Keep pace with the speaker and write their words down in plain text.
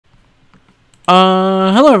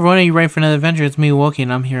Hello everyone, are you ready for another adventure? It's me, Wokey,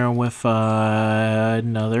 and I'm here with,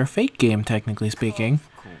 another Fate game, technically speaking,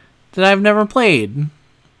 that I've never played.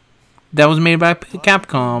 That was made by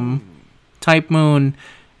Capcom, Type Moon,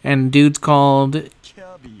 and dude's called...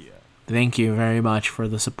 Thank you very much for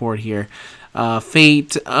the support here.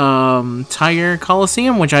 Fate, Tiger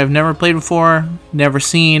Colosseum, which I've never played before, never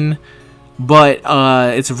seen, but,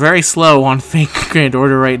 it's very slow on Fate Grand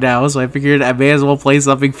Order right now, so I figured I may as well play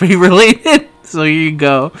something Fate-related. So here you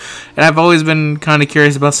go. And I've always been kind of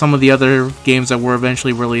curious about some of the other games that were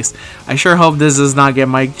eventually released. I sure hope this does not get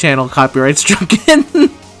my channel copyright struck in. Put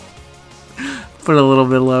it a little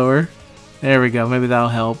bit lower. There we go. Maybe that'll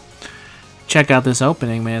help. Check out this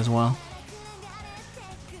opening, may as well.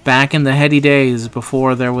 Back in the heady days,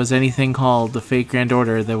 before there was anything called the Fate Grand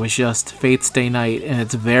Order, there was just Fate Stay Night and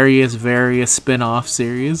its various spin-off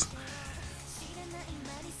series.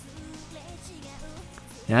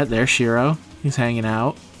 Yeah, there's Shiro. He's hanging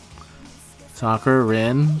out. Sakura,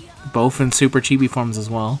 Rin, both in super chibi forms as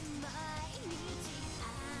well.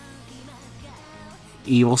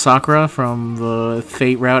 Evil Sakura from the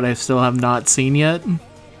Fate route I still have not seen yet.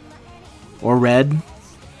 Or read.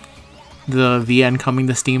 The VN coming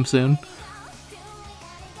to Steam soon.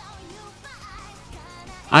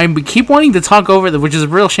 I keep wanting to talk over which is a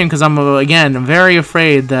real shame because I'm, again, very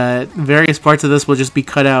afraid that various parts of this will just be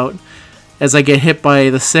cut out as I get hit by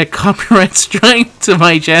the sick copyright strike to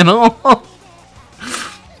my channel.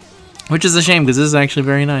 Which is a shame, because this is actually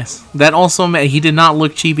very nice. That also meant he did not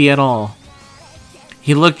look chibi at all.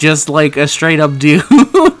 He looked just like a straight-up dude.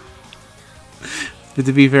 But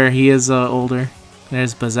to be fair, he is older.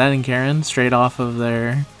 There's Bazette and Karen, straight off of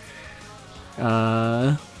their...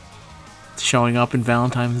 showing up in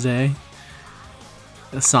Valentine's Day.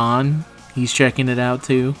 Asan, he's checking it out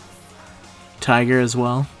too. Tiger as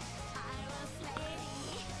well.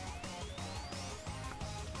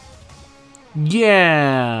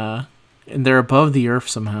 Yeah! And they're above the earth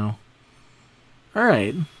somehow.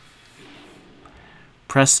 Alright.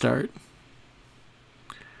 Press start.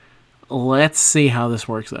 Let's see how this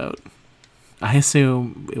works out. I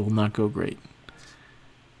assume it will not go great.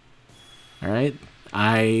 Alright.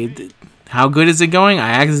 How good is it going? I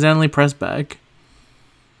accidentally pressed back.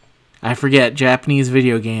 I forget, Japanese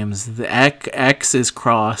video games. The X is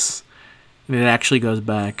cross. And it actually goes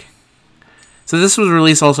back. So this was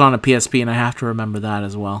released also on a PSP, and I have to remember that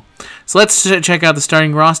as well. So let's check out the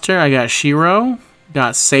starting roster. I got Shiro,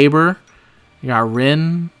 got Saber, I got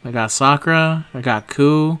Rin, I got Sakura, I got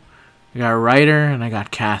Ku, I got Ryder, and I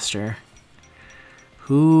got Caster.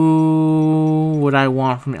 Who would I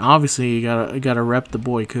want from me? Obviously, you gotta rep the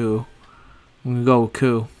boy Ku. I'm gonna go with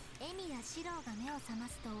Ku.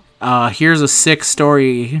 Here's a sick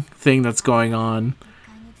story thing that's going on.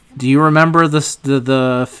 Do you remember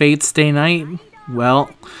the Fate Stay Night? Well,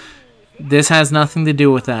 this has nothing to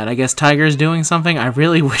do with that. I guess Tiger's doing something. I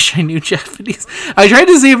really wish I knew Japanese. I tried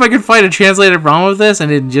to see if I could find a translated ROM of this,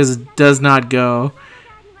 and it just does not go.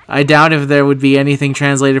 I doubt if there would be anything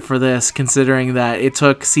translated for this, considering that it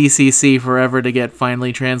took CCC forever to get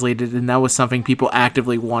finally translated, and that was something people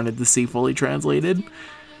actively wanted to see fully translated.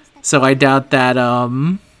 So I doubt that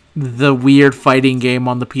the weird fighting game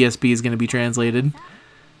on the PSP is going to be translated.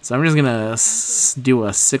 So I'm just going to do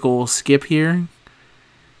a sickle skip here.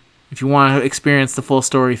 If you want to experience the full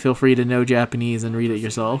story, feel free to know Japanese and read it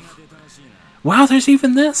yourself. Wow, there's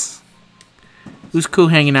even this? Who's Ku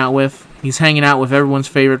hanging out with? He's hanging out with everyone's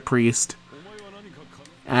favorite priest.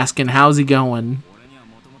 Asking, how's he going?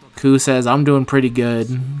 Ku says, I'm doing pretty good.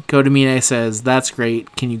 Kodamine says, that's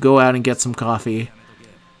great. Can you go out and get some coffee?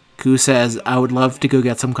 Ku says, I would love to go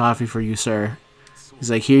get some coffee for you, sir. He's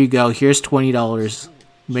like, here you go. Here's $20.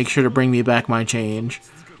 Make sure to bring me back my change.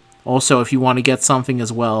 Also, if you want to get something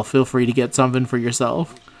as well, feel free to get something for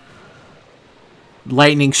yourself.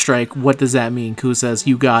 Lightning strike, what does that mean? Ku says,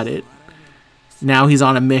 you got it. Now he's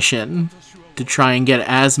on a mission to try and get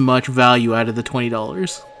as much value out of the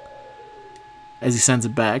 $20 as he sends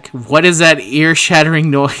it back. What is that ear-shattering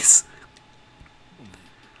noise?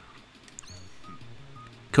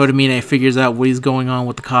 Kodamine figures out what is going on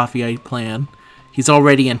with the coffee plan. He's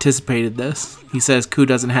already anticipated this. He says Ku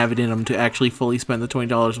doesn't have it in him to actually fully spend the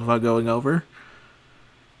 $20 without going over.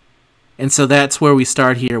 And so that's where we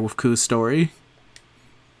start here with Ku's story.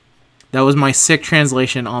 That was my sick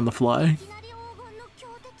translation on the fly.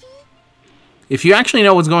 If you actually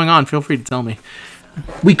know what's going on, feel free to tell me.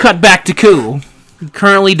 We cut back to Ku,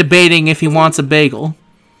 currently debating if he wants a bagel.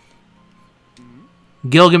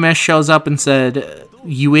 Gilgamesh shows up and said,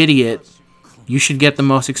 you idiot. You should get the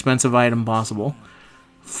most expensive item possible.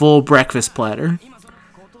 Full breakfast platter.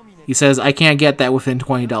 He says, I can't get that within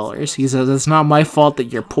 $20. He says, it's not my fault that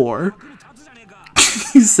you're poor.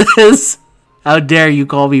 He says, how dare you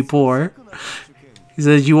call me poor? He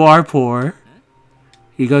says, you are poor.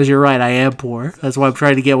 He goes, you're right, I am poor. That's why I'm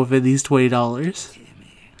trying to get within these $20.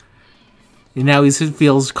 And now he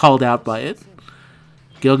feels called out by it.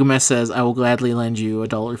 Gilgamesh says, I will gladly lend you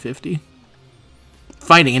 $1.50.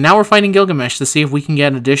 Fighting. And now we're fighting Gilgamesh to see if we can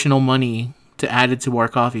get additional money to add it to our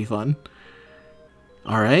coffee fund.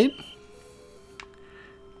 Alright.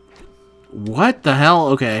 What the hell?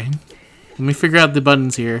 Okay. Let me figure out the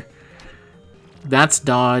buttons here. That's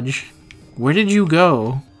dodge. Where did you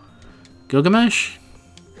go? Gilgamesh?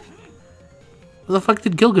 Where the fuck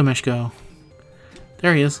did Gilgamesh go?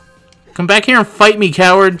 There he is. Come back here and fight me,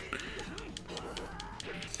 coward!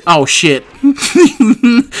 Oh, shit.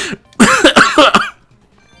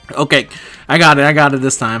 Okay, I got it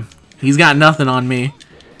this time. He's got nothing on me.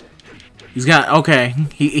 He's got, okay,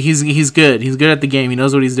 he's good. He's good at the game. He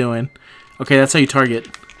knows what he's doing. Okay, that's how you target.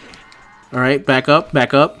 Alright, back up,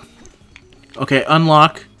 back up. Okay,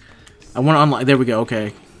 unlock. I want to unlock, there we go,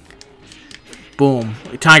 okay. Boom,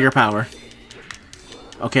 tiger power.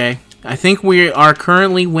 Okay, I think we are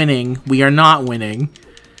currently winning. We are not winning.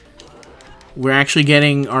 We're actually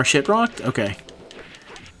getting our shit rocked? Okay.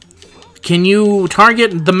 Can you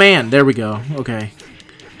target the man? There we go. Okay.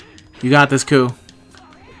 You got this, Ku.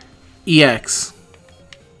 EX.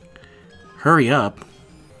 Hurry up.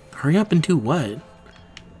 Hurry up into what?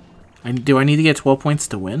 Do I need to get 12 points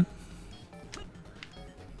to win?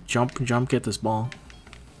 Jump, jump, get this ball.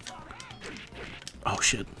 Oh,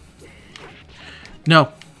 shit.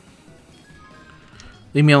 No.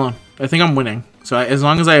 Leave me alone. I think I'm winning. So as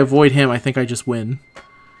long as I avoid him, I think I just win.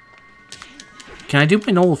 Can I do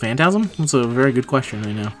my Noble Phantasm? That's a very good question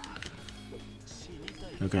right now.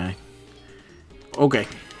 Okay. Okay.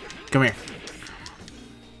 Come here.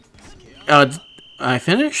 I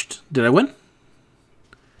finished? Did I win?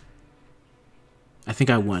 I think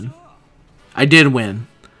I won. I did win.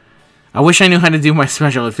 I wish I knew how to do my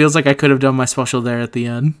special. It feels like I could have done my special there at the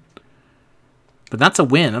end. But that's a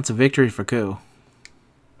win. That's a victory for Ku.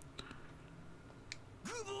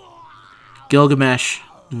 Gilgamesh,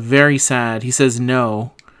 very sad. He says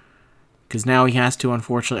no. Because now he has to,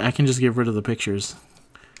 unfortunately. I can just get rid of the pictures.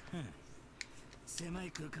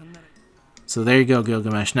 So there you go,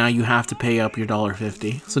 Gilgamesh. Now you have to pay up your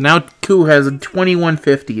 $1.50. So now Ku has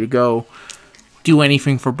 $21.50 to go do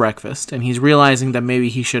anything for breakfast. And he's realizing that maybe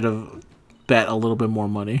he should have bet a little bit more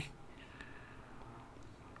money.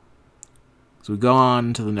 So we go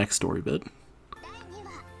on to the next story bit.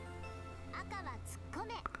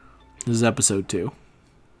 This is episode 2.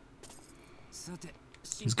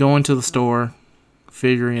 He's going to the store,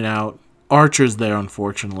 figuring it out. Archer's there,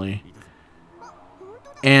 unfortunately.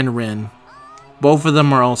 And Rin. Both of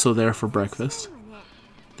them are also there for breakfast.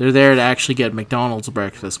 They're there to actually get McDonald's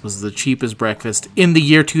breakfast. Was the cheapest breakfast in the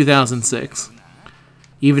year 2006.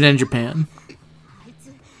 Even in Japan.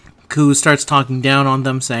 Ku starts talking down on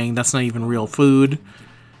them, saying that's not even real food.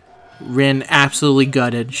 Rin absolutely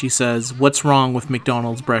gutted. She says, what's wrong with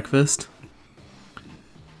McDonald's breakfast?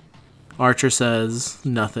 Archer says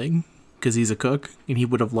nothing, because he's a cook, and he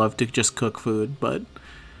would have loved to just cook food, but...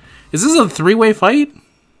 Is this a three-way fight?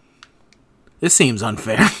 This seems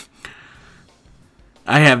unfair.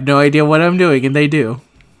 I have no idea what I'm doing, and they do.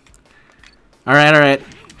 Alright, alright.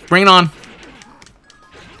 Bring it on.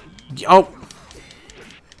 Oh.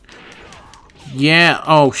 Yeah,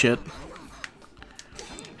 oh shit.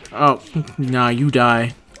 Oh, nah, you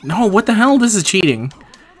die. No, what the hell? This is cheating.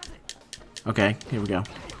 Okay, here we go.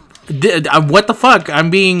 What the fuck? I'm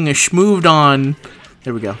being schmooved on.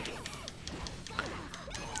 There we go.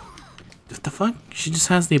 What the fuck? She just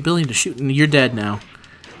has the ability to shoot. You're dead now.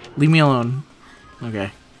 Leave me alone.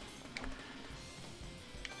 Okay.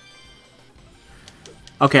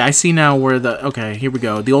 Okay, I see now where the... Okay, here we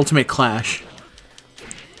go. The ultimate clash.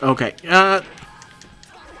 Okay.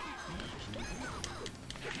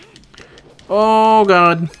 Oh,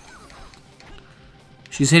 God.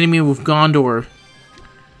 She's hitting me with Gondor.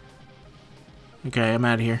 Okay, I'm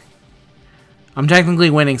out of here. I'm technically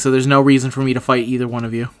winning, so there's no reason for me to fight either one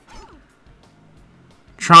of you.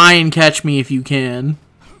 Try and catch me if you can.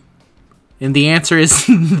 And the answer is,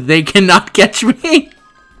 they cannot catch me.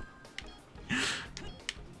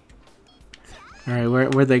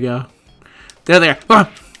 Alright, where'd they go? They're there.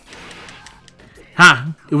 Ah!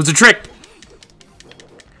 Ha! It was a trick!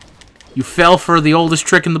 You fell for the oldest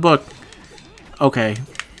trick in the book. Okay.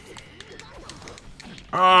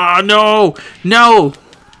 Ah, no! No!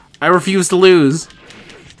 I refuse to lose.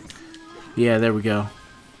 Yeah, there we go.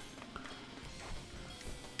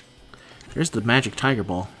 There's the magic tiger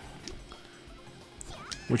ball.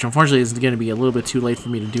 Which unfortunately is going to be a little bit too late for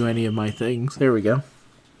me to do any of my things. There we go.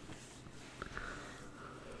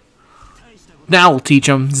 Now we'll teach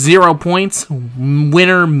them. 0 points.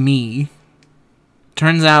 Winner me.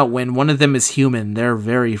 Turns out when one of them is human, they're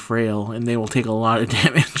very frail and they will take a lot of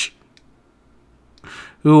damage.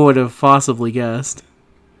 Who would have possibly guessed?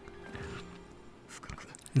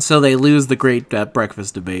 And so they lose the great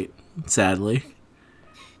breakfast debate, sadly.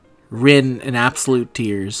 Rin in absolute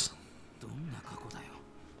tears.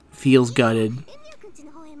 Feels gutted.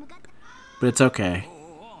 But it's okay.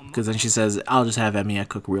 Because then she says, I'll just have Emiya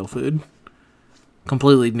cook real food.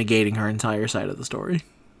 Completely negating her entire side of the story.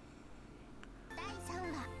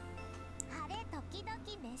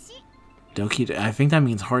 Doki, I think that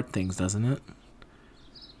means heart things, doesn't it?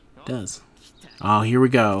 It does. Oh, here we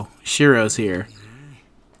go. Shiro's here.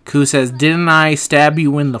 Ku says, didn't I stab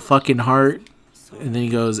you in the fucking heart? And then he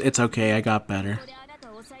goes, it's okay, I got better.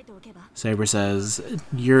 Saber says,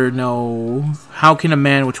 how can a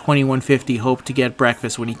man with 2150 hope to get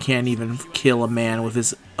breakfast when he can't even kill a man with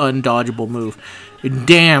his undodgeable move?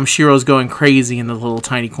 Damn, Shiro's going crazy in the little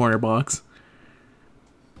tiny corner box.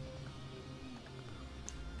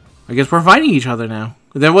 I guess we're fighting each other now.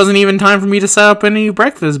 There wasn't even time for me to set up any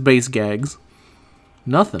breakfast-based gags.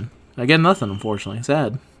 Nothing. I get nothing, unfortunately.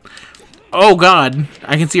 Sad. Oh, God.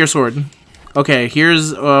 I can see her sword. Okay,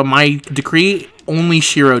 here's my decree. Only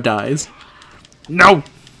Shiro dies. No!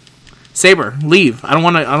 Saber, leave. I don't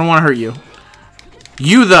want to hurt you.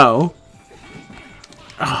 You, though.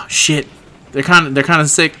 Oh, shit. They're kind of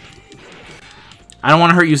sick. I don't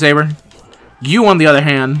want to hurt you, Saber. You, on the other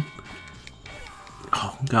hand.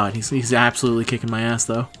 Oh, God. He's absolutely kicking my ass,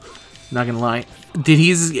 though. Not gonna lie.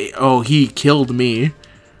 Oh, he killed me.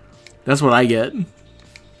 That's what I get.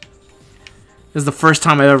 This is the first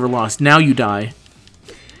time I've ever lost. Now you die.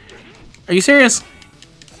 Are you serious?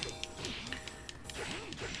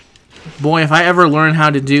 Boy, if I ever learn how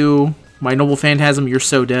to do my Noble Phantasm, you're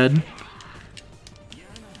so dead.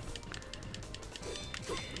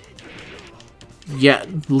 Yeah,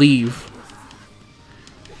 leave.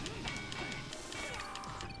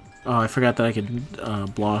 Oh, I forgot that I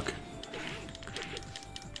could block.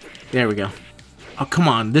 There we go. Oh, come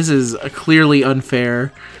on. This is clearly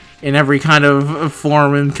unfair in every kind of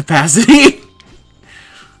form and capacity.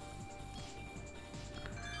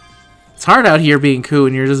 It's hard out here being Ku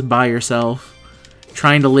and you're just by yourself,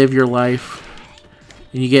 trying to live your life,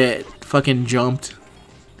 and you get fucking jumped.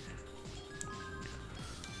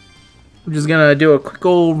 I'm just gonna do a quick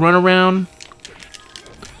old run around.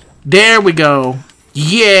 There we go.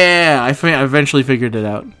 Yeah! I eventually figured it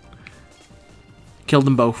out. Killed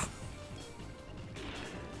them both.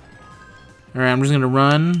 Alright, I'm just gonna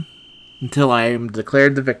run until I am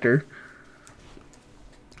declared the victor.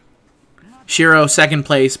 Shiro, second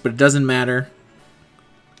place, but it doesn't matter.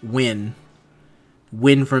 Win.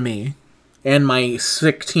 Win for me. And my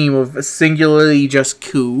sick team of singularly just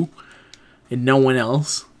Ku and no one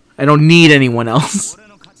else. I don't need anyone else.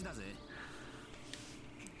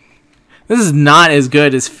 This is not as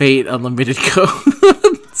good as Fate Unlimited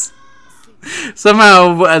Codes.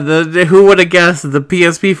 Somehow, who would have guessed the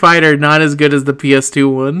PSP fighter not as good as the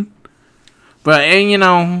PS2 one? But, and, you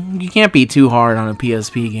know, you can't be too hard on a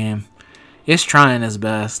PSP game. It's trying its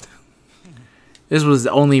best. This was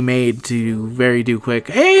only made to do quick.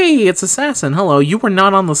 Hey, it's Assassin. Hello, you were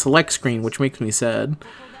not on the select screen, which makes me sad.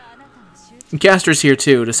 And Caster's here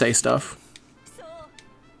too to say stuff.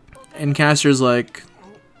 And Caster's like,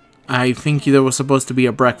 I think there was supposed to be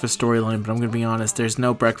a breakfast storyline, but I'm going to be honest, there's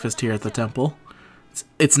no breakfast here at the temple.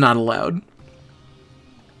 It's not allowed.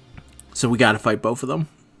 So we got to fight both of them.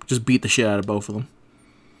 Just beat the shit out of both of them.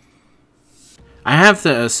 I have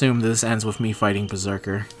to assume this ends with me fighting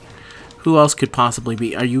Berserker. Who else could possibly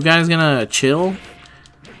be? Are you guys gonna chill?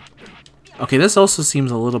 Okay, this also seems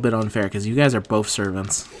a little bit unfair because you guys are both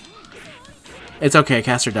servants. It's okay,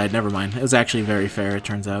 Caster died. Never mind. It was actually very fair, it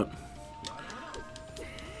turns out.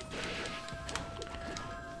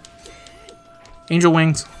 Angel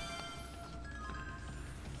Wings.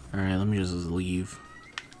 Alright, let me just leave.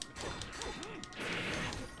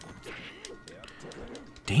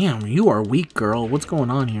 Damn, you are weak, girl. What's going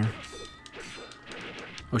on here?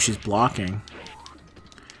 Oh, she's blocking.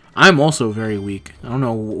 I'm also very weak. I don't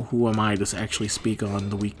know who am I to actually speak on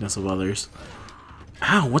the weakness of others.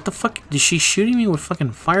 Ow, what the fuck? Is she shooting me with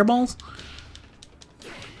fucking fireballs?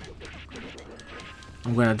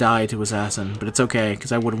 I'm gonna die to Assassin, but it's okay,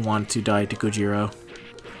 because I wouldn't want to die to Gojiro.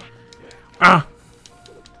 Ah!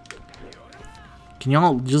 Can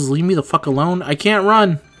y'all just leave me the fuck alone? I can't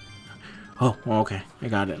run! Oh, well, okay. I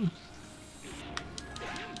got it.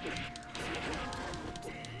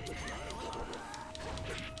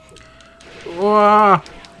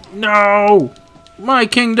 No! My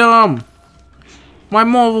kingdom! My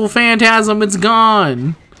mobile phantasm, it's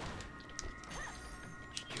gone!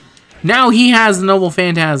 Now he has the noble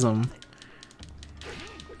phantasm.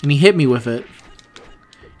 And he hit me with it.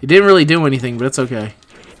 It didn't really do anything, but it's okay.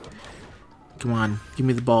 Come on, give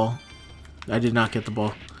me the ball. I did not get the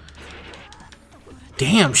ball.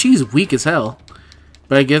 Damn, she's weak as hell.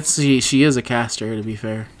 But I guess she is a caster, to be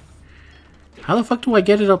fair. How the fuck do I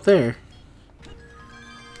get it up there?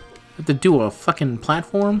 I have to do a fucking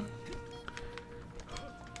platform?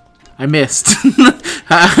 I missed.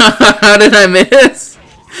 How did I miss?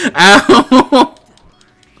 Ow!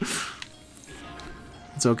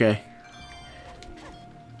 It's okay.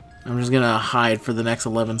 I'm just gonna hide for the next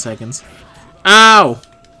 11 seconds. Ow!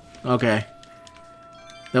 Okay.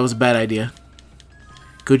 That was a bad idea.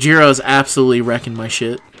 Gojiro's absolutely wrecking my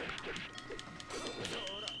shit.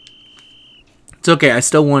 It's okay, I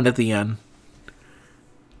still won at the end.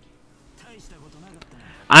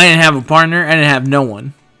 I didn't have a partner, I didn't have no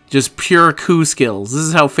one. Just pure coup skills. This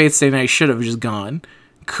is how Fate Stay Night should have just gone.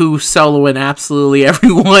 Coup soloing absolutely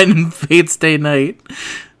everyone in Fate Stay Night.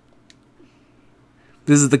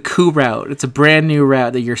 This is the coup route. It's a brand new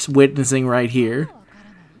route that you're witnessing right here.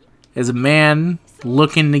 As a man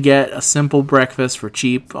looking to get a simple breakfast for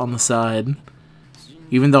cheap on the side.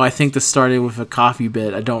 Even though I think this started with a coffee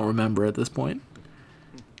bit, I don't remember at this point.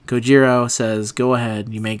 Kojiro says, go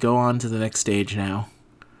ahead, you may go on to the next stage now.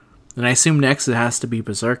 And I assume next it has to be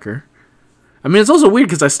Berserker. I mean, it's also weird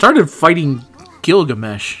because I started fighting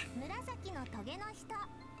Gilgamesh.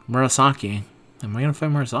 Murasaki. Am I gonna fight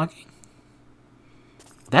Murasaki?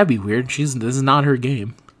 That'd be weird. This is not her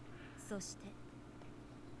game.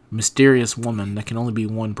 Mysterious woman. That can only be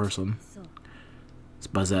one person. It's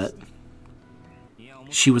Bazette.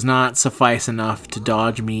 She was not suffice enough to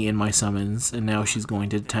dodge me in my summons, and now she's going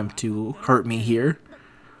to attempt to hurt me here.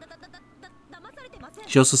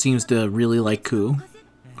 She also seems to really like Ku.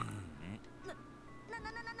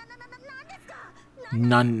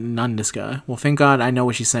 None this guy. Well, thank God I know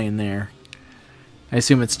what she's saying there. I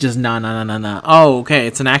assume it's just na. Oh, okay,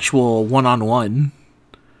 it's an actual one-on-one.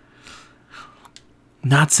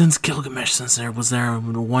 Not since Gilgamesh, since there was there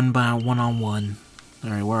one-on-one.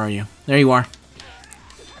 Alright, where are you? There you are.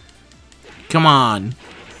 Come on.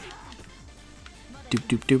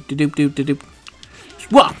 Doop.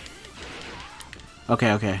 Whoa!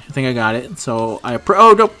 Okay. I think I got it. So,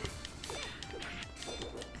 oh, nope.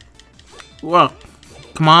 Whoa.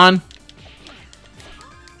 Come on.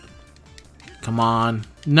 Come on.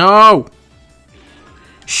 No!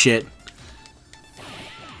 Shit.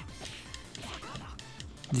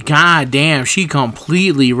 God damn, she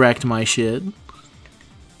completely wrecked my shit.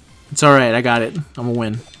 It's alright, I got it. I'm gonna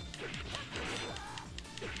win.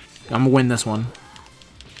 I'm gonna win this one.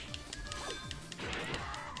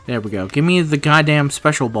 There we go. Give me the goddamn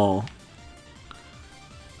special ball.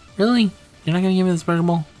 Really? You're not gonna give me the special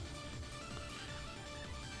ball?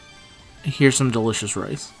 Here's some delicious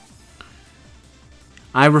rice.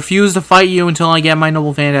 I refuse to fight you until I get my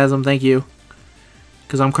Noble Phantasm, thank you.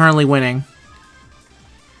 Because I'm currently winning.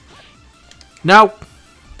 No!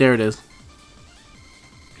 There it is.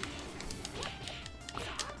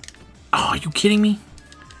 Oh, are you kidding me?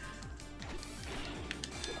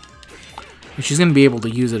 She's going to be able to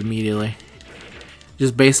use it immediately.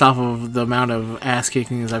 Just based off of the amount of ass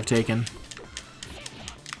kickings I've taken.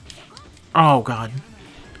 Oh, God.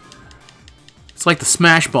 It's like the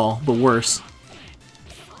Smash Ball, but worse.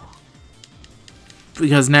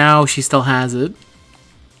 Because now she still has it.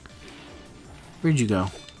 Where'd you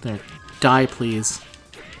go? There. Die, please.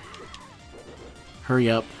 Hurry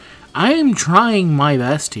up. I am trying my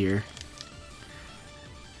best here.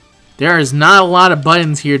 There is not a lot of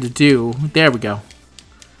buttons here to do. There we go.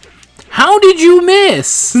 How did you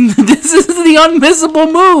miss? This is the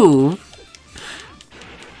unmissable move.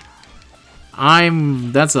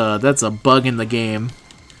 That's a bug in the game.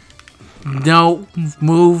 No,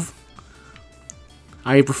 move.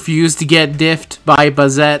 I refuse to get diffed by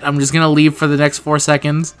Bazette. I'm just gonna leave for the next 4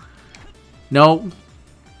 seconds. No.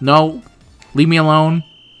 No. Leave me alone.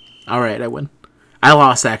 Alright, I win. I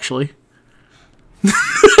lost, actually.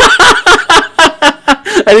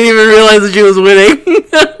 I didn't even realize that she was winning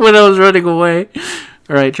when I was running away.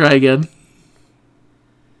 Alright, try again.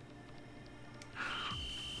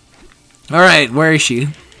 Alright, where is she?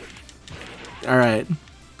 Alright.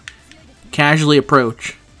 Casually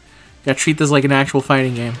approach. Gotta treat this like an actual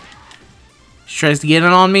fighting game. She tries to get in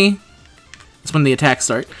on me. That's when the attacks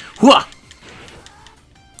start. Hooah!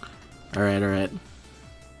 Alright.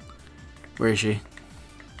 Where is she?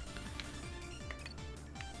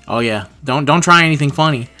 Oh yeah. Don't try anything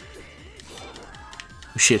funny.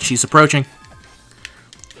 Oh, shit, she's approaching.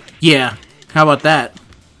 Yeah, how about that?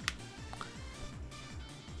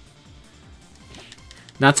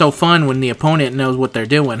 Not so fun when the opponent knows what they're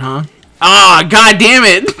doing, huh? Ah, god damn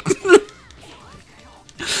it!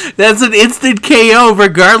 That's an instant KO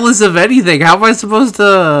regardless of anything. How am I supposed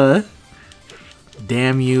to...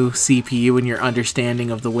 Damn you, CPU, and your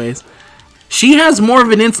understanding of the ways. She has more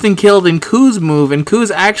of an instant kill than Ku's move, and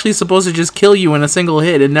Ku's actually supposed to just kill you in a single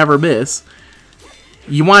hit and never miss.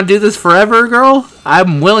 You want to do this forever, girl?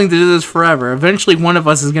 I'm willing to do this forever. Eventually one of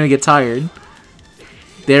us is going to get tired.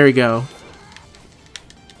 There we go.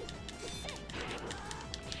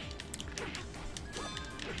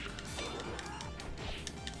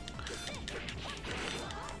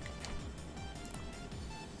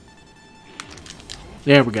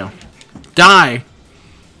 There we go. Die!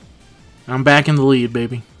 I'm back in the lead,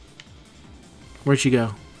 baby. Where'd she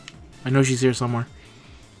go? I know she's here somewhere.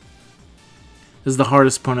 This is the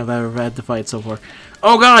hardest opponent I've ever had to fight so far.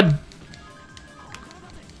 Oh god!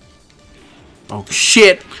 Oh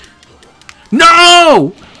shit!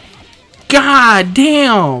 No! God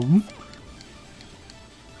damn!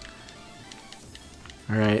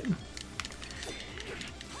 Alright.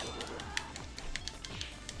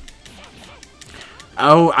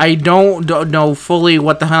 Oh, I don't know fully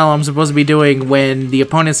what the hell I'm supposed to be doing when the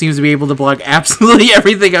opponent seems to be able to block absolutely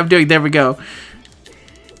everything I'm doing. There we go.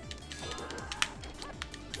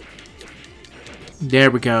 There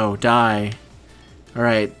we go. Die.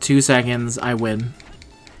 Alright, 2 seconds. I win.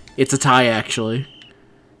 It's a tie, actually.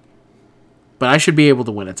 But I should be able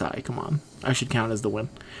to win a tie. Come on. I should count as the win.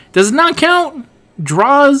 Does it not count?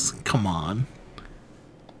 Draws? Come on.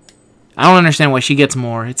 I don't understand why she gets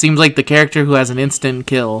more. It seems like the character who has an instant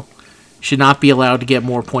kill should not be allowed to get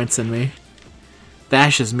more points than me.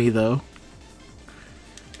 That's just me, though.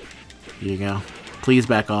 Here you go. Please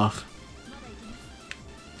back off.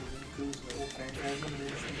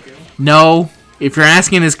 No. If you're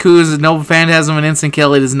asking is Ku's Noble Phantasm an instant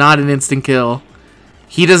kill, it is not an instant kill.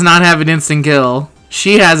 He does not have an instant kill.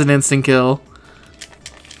 She has an instant kill.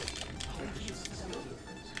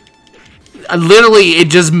 Literally, it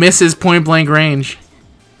just misses point blank range.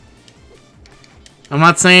 I'm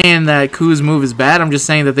not saying that Ku's move is bad, I'm just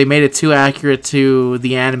saying that they made it too accurate to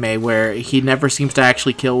the anime where he never seems to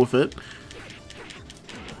actually kill with it.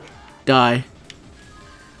 Die.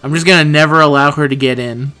 I'm just gonna never allow her to get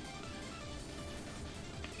in.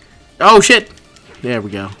 Oh shit! There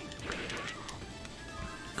we go.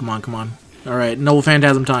 Come on, come on. Alright, Noble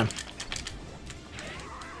Phantasm time.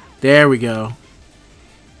 There we go.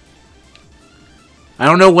 I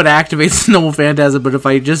don't know what activates the Noble Phantasm, but if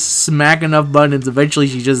I just smack enough buttons, eventually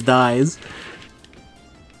she just dies.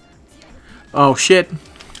 Oh, shit.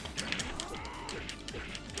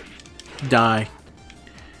 Die.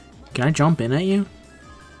 Can I jump in at you?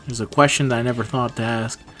 There's a question that I never thought to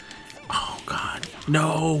ask. Oh, God.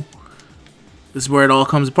 No. This is where it all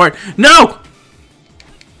comes apart. No!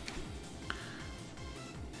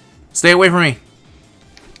 Stay away from me.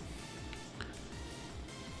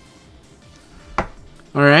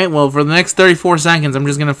 Alright, well, for the next 34 seconds, I'm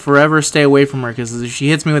just gonna forever stay away from her, because if she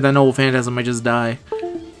hits me with that Noble Phantasm, I just die.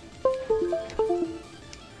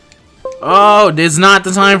 Oh, it's not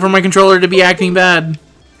the time for my controller to be acting bad.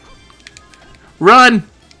 Run!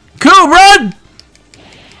 Ku, run!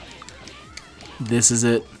 This is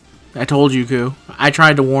it. I told you, Ku. I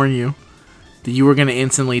tried to warn you that you were gonna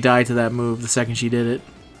instantly die to that move the second she did it.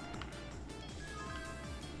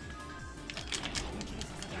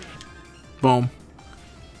 Boom.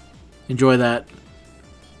 Enjoy that.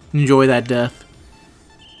 Enjoy that death.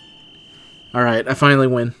 Alright, I finally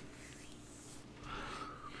win.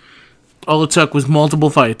 All it took was multiple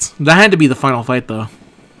fights. That had to be the final fight, though.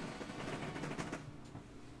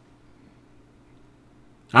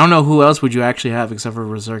 I don't know who else would you actually have except for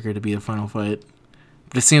Berserker to be the final fight.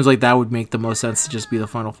 But it seems like that would make the most sense to just be the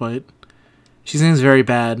final fight. She seems very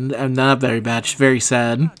bad. Not very bad, she's very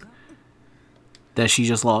sad that she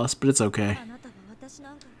just lost, but it's okay.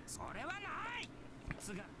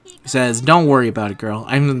 He says, don't worry about it, girl.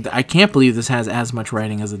 I can't believe this has as much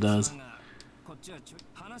writing as it does.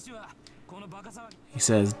 He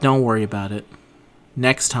says, don't worry about it.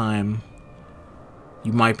 Next time,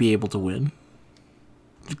 you might be able to win.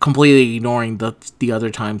 Completely ignoring the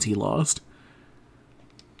other times he lost.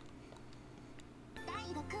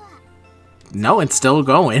 No, it's still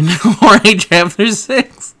going. Orange Chapter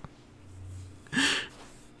 6.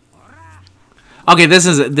 Okay,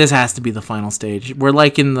 this has to be the final stage. We're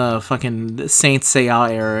like in the fucking Saint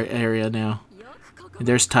Seiya area now.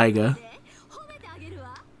 There's Taiga.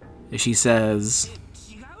 She says,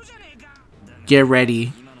 get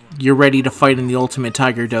ready. you're ready to fight in the Ultimate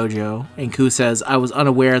Tiger Dojo. And Ku says, I was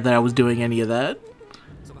unaware that I was doing any of that.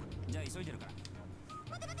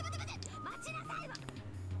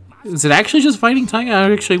 Is it actually just fighting Tiger?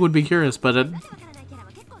 I actually would be curious, but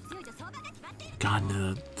God,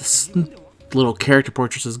 this little character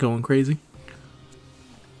portrait is going crazy.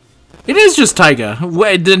 It is just Taiga.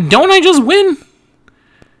 Wait, don't I just win?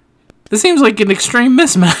 This seems like an extreme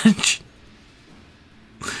mismatch.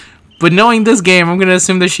 But knowing this game, I'm gonna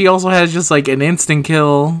assume that she also has just like an instant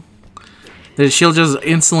kill. That she'll just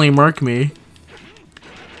instantly murk me.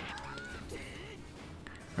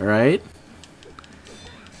 Alright.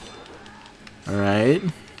 Alright.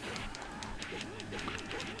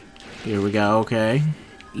 Here we go, okay.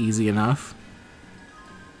 Easy enough.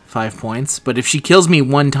 5 points. But if she kills me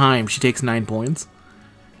one time, she takes 9 points.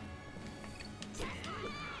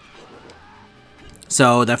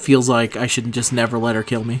 So that feels like I should just never let her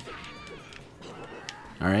kill me.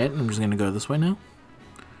 Alright, I'm just gonna go this way now.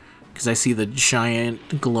 Because I see the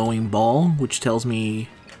giant glowing ball, which tells me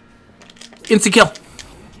instant kill!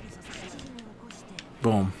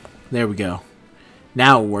 Boom. There we go.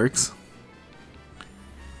 Now it works.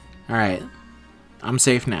 Alright. I'm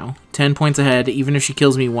safe now. 10 points ahead. Even if she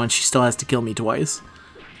kills me once, she still has to kill me twice.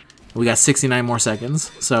 We got 69 more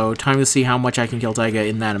seconds. So, time to see how much I can kill Taiga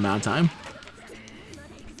in that amount of time.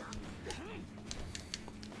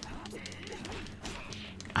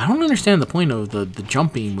 I don't understand the point of the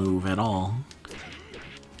jumping move at all.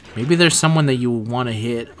 Maybe there's someone that you want to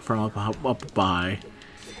hit from up by.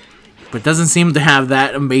 But it doesn't seem to have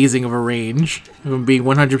that amazing of a range. If I'm being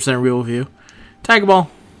 100% real with you. Tiger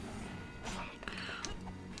Ball.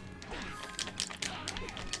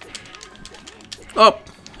 Oh!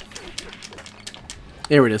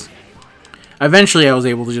 There it is. Eventually I was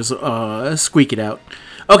able to just squeak it out.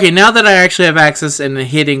 Okay, now that I actually have access and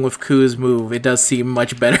hitting with Ku's move, it does seem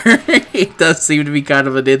much better. It does seem to be kind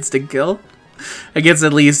of an instant kill. Against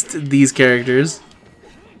at least these characters.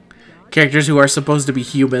 Characters who are supposed to be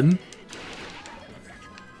human.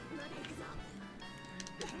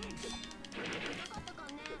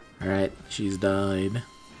 Alright, she's died.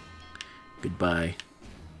 Goodbye.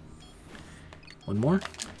 One more.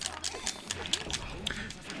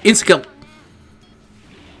 Instant kill!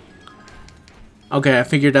 Okay, I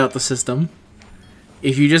figured out the system.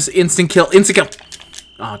 If you just instant kill...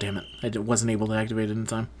 Oh, damn it. I wasn't able to activate it in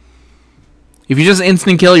time. If you just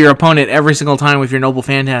instant kill your opponent every single time with your Noble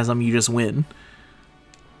Phantasm, you just win.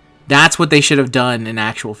 That's what they should have done in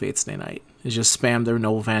actual Fate Stay Night. Is just spam their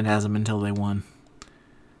Noble Phantasm until they won.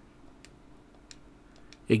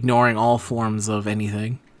 Ignoring all forms of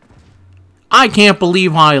anything. I can't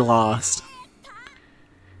believe I lost.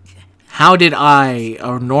 How did I,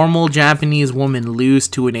 a normal Japanese woman, lose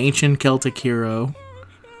to an ancient Celtic hero?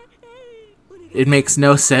 It makes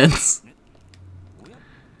no sense.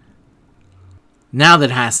 Now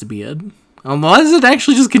that has to be it. Unless it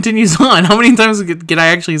actually just continues on. How many times can I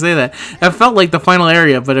actually say that? That felt like the final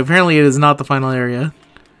area, but apparently it is not the final area.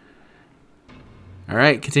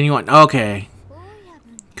 Alright, continue on. Okay.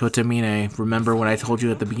 Kotamine, remember what I told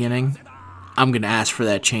you at the beginning? I'm gonna ask for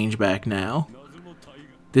that change back now.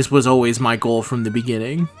 This was always my goal from the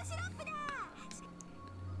beginning.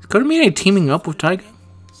 Is Kotamine teaming up with Taiga?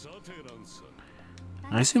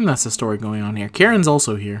 I assume that's the story going on here. Karen's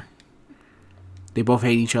also here. They both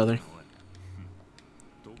hate each other.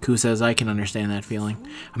 Ku says, I can understand that feeling.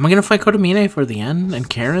 Am I gonna fight Kotamine for the end? And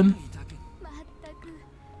Karen?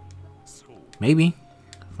 Maybe.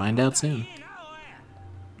 Find out soon.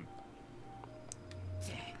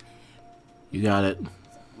 You got it.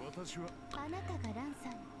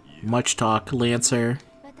 Much talk, Lancer.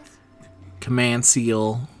 Command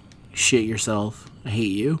Seal. Shit yourself. I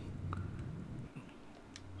hate you.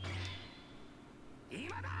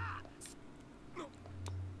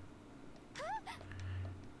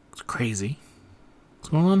 It's crazy. What's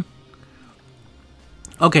going on?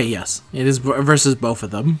 Okay, yes. It is versus both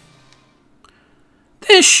of them.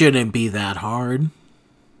 This shouldn't be that hard.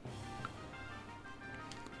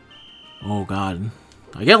 Oh god.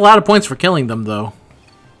 I get a lot of points for killing them, though.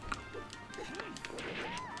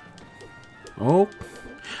 Oh.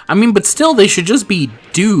 I mean, but still, they should just be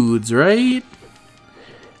dudes, right?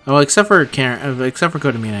 Oh, except for Karen, except for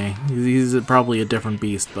Kotamine. He's probably a different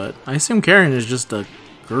beast, but I assume Karen is just a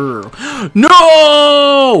girl.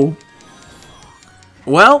 No!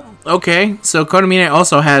 Well, okay. So Kotamine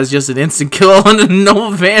also has just an instant kill on the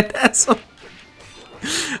Noble Phantasm.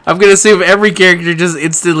 I'm gonna assume every character just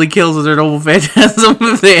instantly kills with their Noble Phantasm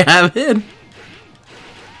if they have it.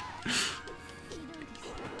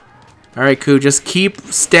 Alright, Ku, just keep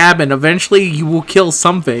stabbing. Eventually, you will kill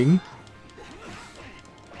something.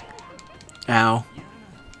 Ow.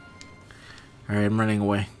 Alright, I'm running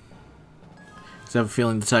away. Because I have a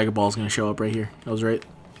feeling the Tiger Ball is going to show up right here. I was right.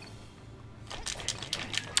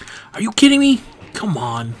 Are you kidding me? Come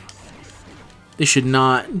on. This should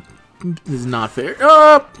not... This is not fair.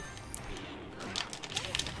 Oh!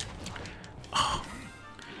 Oh.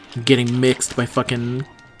 I'm getting mixed by fucking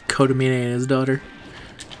Kotomine and his daughter.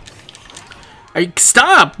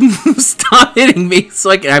 Stop! Stop hitting me!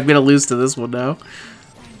 So I'm going to lose to this one now.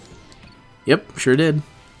 Yep, sure did.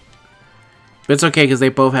 But it's okay because they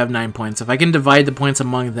both have 9 points. If I can divide the points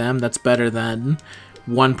among them, that's better than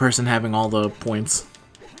one person having all the points.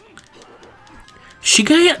 She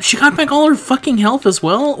got back all her fucking health as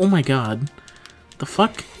well? Oh my god. The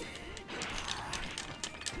fuck?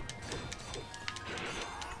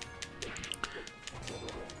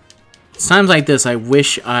 It's times like this I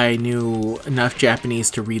wish I knew enough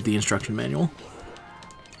Japanese to read the instruction manual.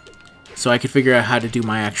 So I could figure out how to do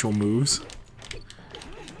my actual moves.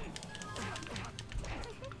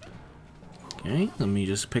 Okay, let me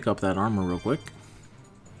just pick up that armor real quick.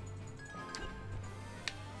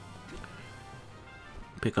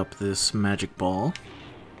 Pick up this magic ball.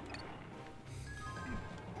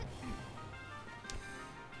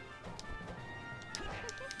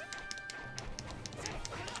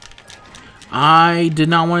 I did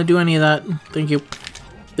not want to do any of that. Thank you.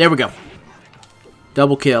 There we go.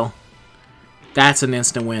 Double kill. That's an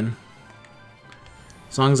instant win.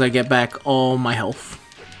 As long as I get back all my health.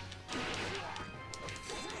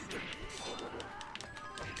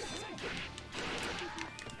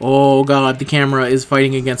 Oh god, the camera is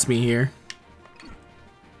fighting against me here.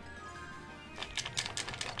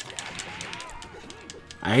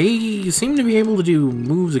 I seem to be able to do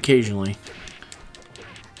moves occasionally.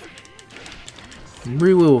 I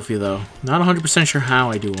agree with you though. Not 100% sure how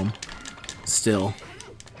I do them. Still.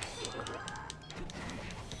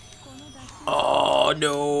 Oh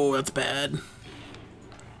no, that's bad.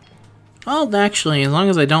 Well, actually, as long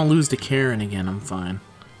as I don't lose to Karen again, I'm fine.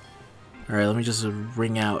 Alright, let me just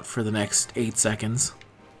ring out for the next 8 seconds.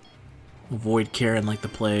 Avoid Karen like the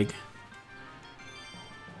plague.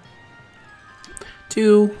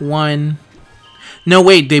 2, 1. No,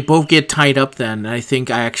 wait, they both get tied up then. I think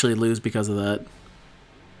I actually lose because of that.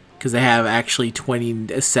 Because they have actually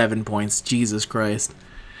 27 points. Jesus Christ.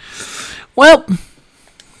 Well,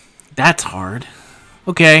 that's hard.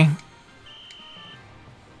 Okay.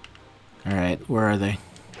 Alright, where are they?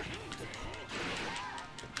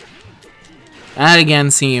 That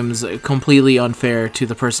again seems completely unfair to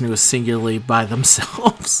the person who is singularly by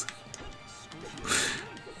themselves.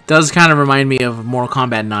 Does kind of remind me of Mortal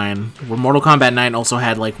Kombat 9, where Mortal Kombat 9 also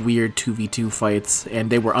had like weird 2v2 fights, and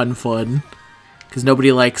they were unfun. Because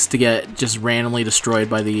nobody likes to get just randomly destroyed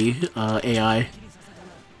by the AI. I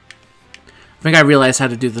think I realized how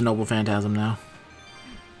to do the Noble Phantasm now.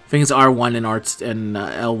 I think it's R1 and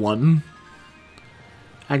L1.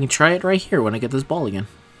 I can try it right here when I get this ball again.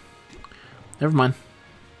 Never mind.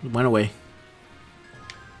 It went away.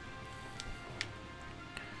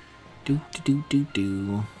 Do.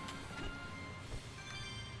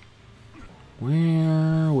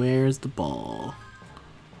 Where's the ball?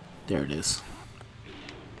 There it is.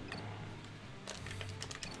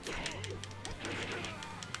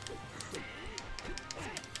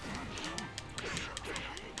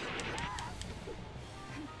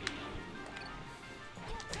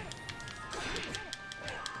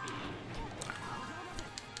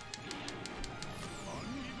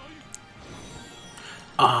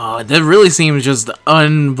 That really seems just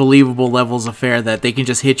unbelievable levels of fair that they can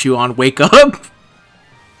just hit you on wake up.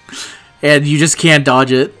 And you just can't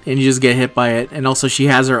dodge it, and you just get hit by it. And also she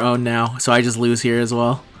has her own now, so I just lose here as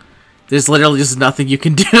well. There's literally just nothing you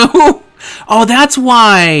can do. Oh, that's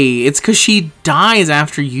why! It's because she dies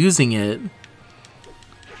after using it.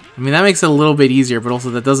 I mean, that makes it a little bit easier, but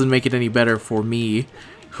also that doesn't make it any better for me,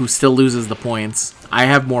 who still loses the points. I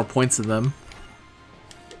have more points than them.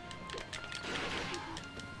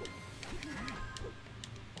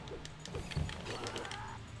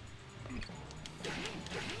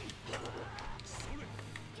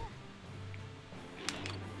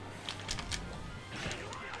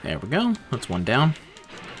 There we go. That's one down.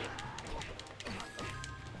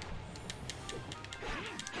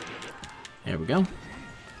 There we go.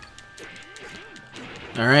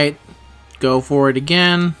 Alright. Go for it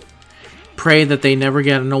again. Pray that they never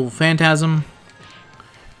get a Noble Phantasm.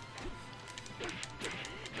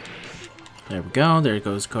 There we go. There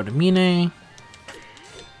goes Kotomine.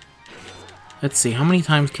 Let's see. How many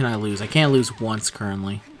times can I lose? I can't lose once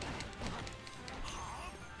currently.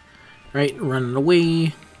 Right. Running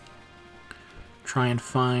away. Try and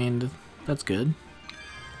find... That's good.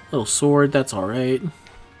 Little sword, that's alright.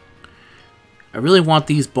 I really want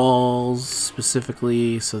these balls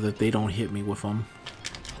specifically so that they don't hit me with them.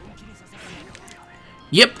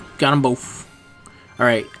 Yep, got them both.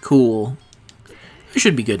 Alright, cool. I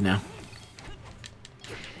should be good now.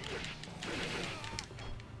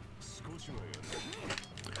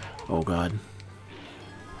 Oh god.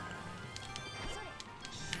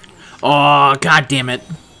 Oh, god damn it.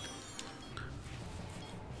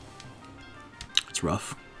 It's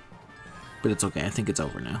rough. But it's okay, I think it's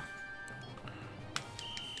over now.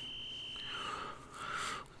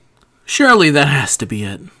 Surely that has to be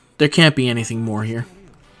it. There can't be anything more here.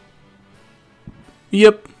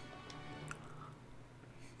 Yep.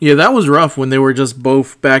 Yeah, that was rough when they were just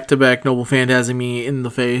both back-to-back Noble Phantasming me in the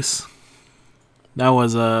face. That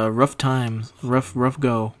was a rough time. Rough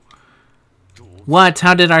go. What?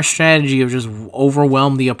 How did our strategy of just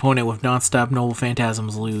overwhelm the opponent with non-stop Noble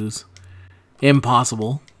Phantasms lose?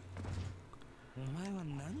 Impossible.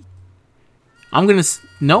 I'm gonna...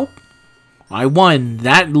 Nope. I won.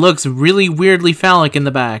 That looks really weirdly phallic in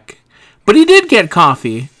the back. But he did get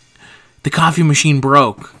coffee. The coffee machine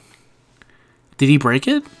broke. Did he break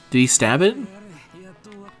it? Did he stab it?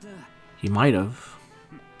 He might have.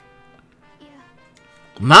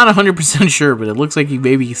 I'm not 100% sure, but it looks like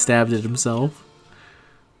he stabbed it himself.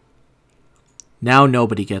 Now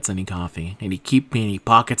nobody gets any coffee. And he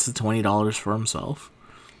pockets the $20 for himself.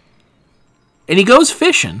 And he goes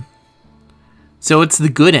fishing. So it's the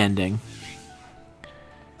good ending.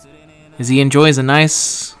 As he enjoys a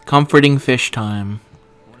nice, comforting fish time.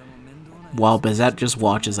 While Bazette just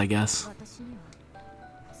watches, I guess.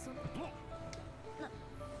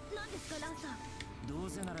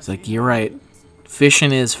 It's like, you're right.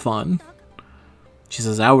 Fishing is fun. She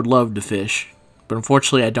says, I would love to fish. But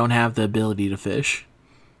unfortunately, I don't have the ability to fish.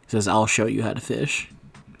 He says, I'll show you how to fish.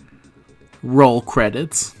 Roll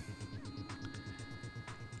credits.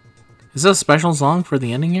 Is this a special song for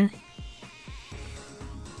the ending here?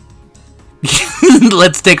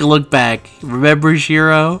 Let's take a look back. Remember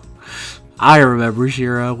Shiro? I remember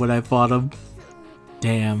Shiro when I fought him.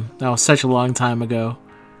 Damn, that was such a long time ago.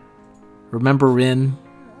 Remember Rin?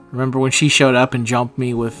 Remember when she showed up and jumped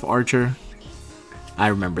me with Archer? I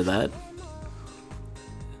remember that.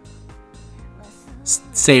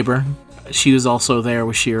 Saber. She was also there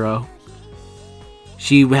with Shiro.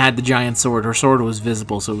 She had the giant sword. Her sword was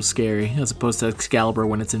visible, so it was scary, as opposed to Excalibur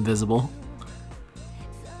when it's invisible.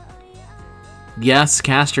 Yes,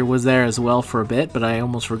 Castor was there as well for a bit, but I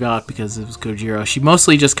almost forgot because it was Kojiro. She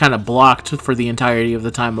mostly just kind of blocked for the entirety of the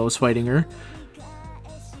time I was fighting her.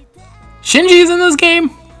 Shinji's in this game?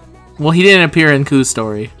 Well, he didn't appear in Ku's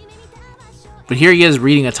story. But here he is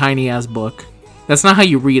reading a tiny-ass book. That's not how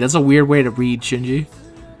you read. That's a weird way to read, Shinji.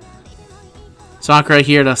 Sakura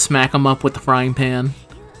here to smack him up with the frying pan.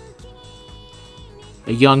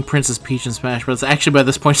 A young Princess Peach in Smash Bros. Actually, by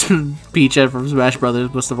this point, Peach from Smash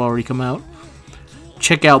Bros. Must have already come out.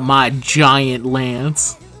 Check out my giant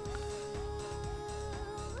lance.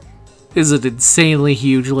 Is an insanely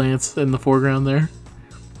huge lance in the foreground there.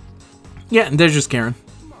 Yeah, and there's just Karen.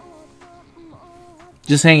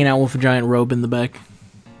 Just hanging out with a giant robe in the back.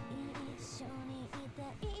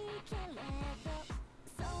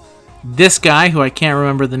 This guy, who I can't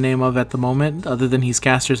remember the name of at the moment, other than he's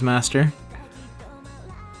Castor's master.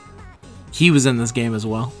 He was in this game as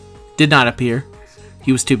well. Did not appear.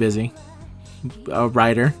 He was too busy. A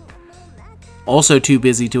writer. Also too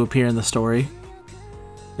busy to appear in the story.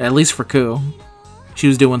 At least for Ku. She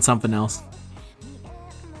was doing something else.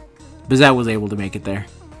 Bizette was able to make it there.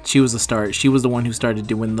 She was the start. She was the one who started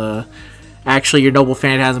doing the... Actually, your Noble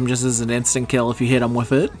Phantasm just is an instant kill if you hit him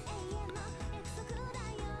with it.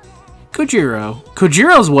 Kojiro.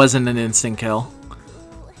 Kojiro's wasn't an instant kill.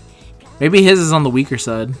 Maybe his is on the weaker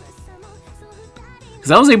side.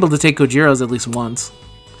 Because I was able to take Kojiro's at least once.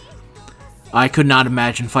 I could not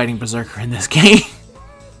imagine fighting Berserker in this game.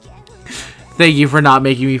 Thank you for not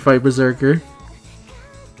making me fight Berserker.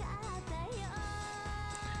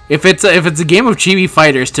 If it's a game of chibi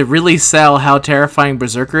fighters, to really sell how terrifying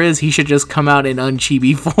Berserker is, he should just come out in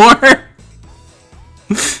un-chibi form.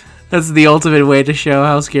 That's the ultimate way to show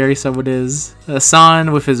how scary someone is.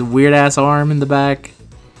 Hassan with his weird-ass arm in the back.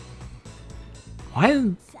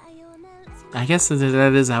 Why? I guess that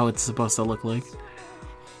is how it's supposed to look like.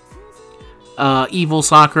 Evil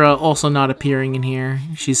Sakura also not appearing in here.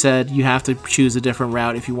 She said, you have to choose a different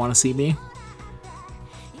route if you want to see me.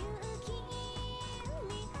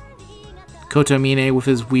 Kotomine with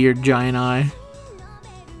his weird giant eye.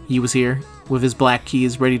 He was here with his black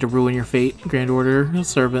keys ready to ruin your fate. Grand Order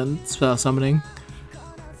Servant summoning.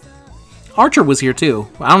 Archer was here too.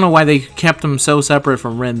 I don't know why they kept him so separate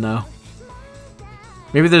from Rin, though.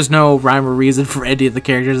 Maybe there's no rhyme or reason for any of the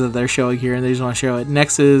characters that they're showing here, and they just want to show it.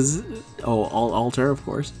 Next is... oh, Alter, of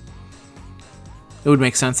course. It would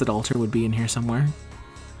make sense that Alter would be in here somewhere.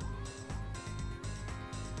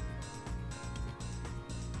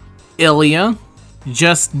 Ilya.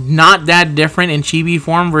 Just not that different in chibi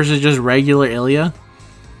form versus just regular Ilya.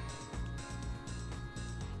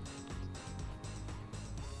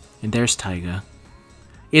 And there's Taiga.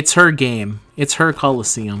 It's her game. It's her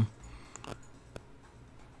Colosseum.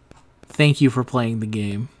 Thank you for playing the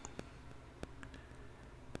game.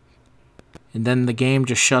 And then the game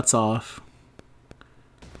just shuts off.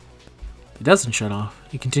 It doesn't shut off.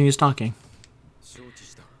 It continues talking.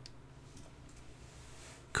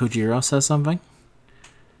 Kojiro says something.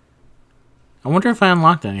 I wonder if I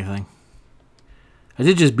unlocked anything. I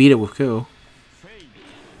did just beat it with Ku.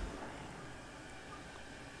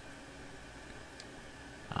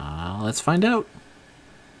 Let's find out.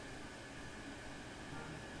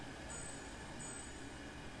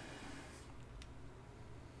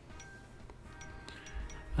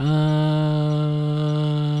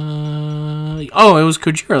 Oh, it was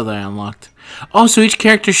Kojiro that I unlocked. Oh, so each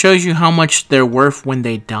character shows you how much they're worth when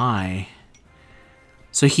they die.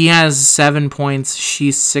 So he has 7 points,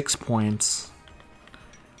 she's 6 points.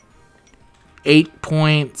 8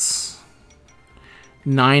 points.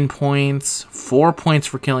 9 points. 4 points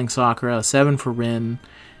for killing Sakura. 7 for Rin.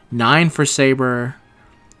 9 for Saber.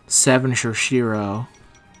 7 for Shiro.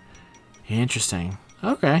 Interesting.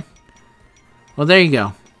 Okay. Well, there you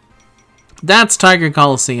go. That's Tiger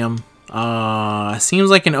Colosseum. Seems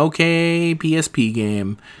like an okay PSP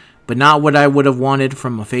game, but not what I would have wanted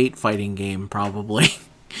from a Fate fighting game, probably.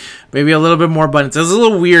 Maybe a little bit more buttons. It was a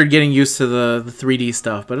little weird getting used to the 3D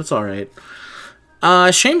stuff, but it's alright.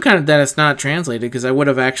 Shame kind of that it's not translated, because I would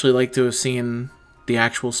have actually liked to have seen the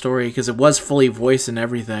actual story, because it was fully voiced and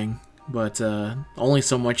everything. But only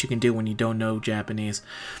so much you can do when you don't know Japanese.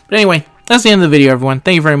 But anyway, that's the end of the video, everyone.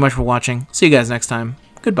 Thank you very much for watching. See you guys next time.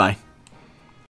 Goodbye.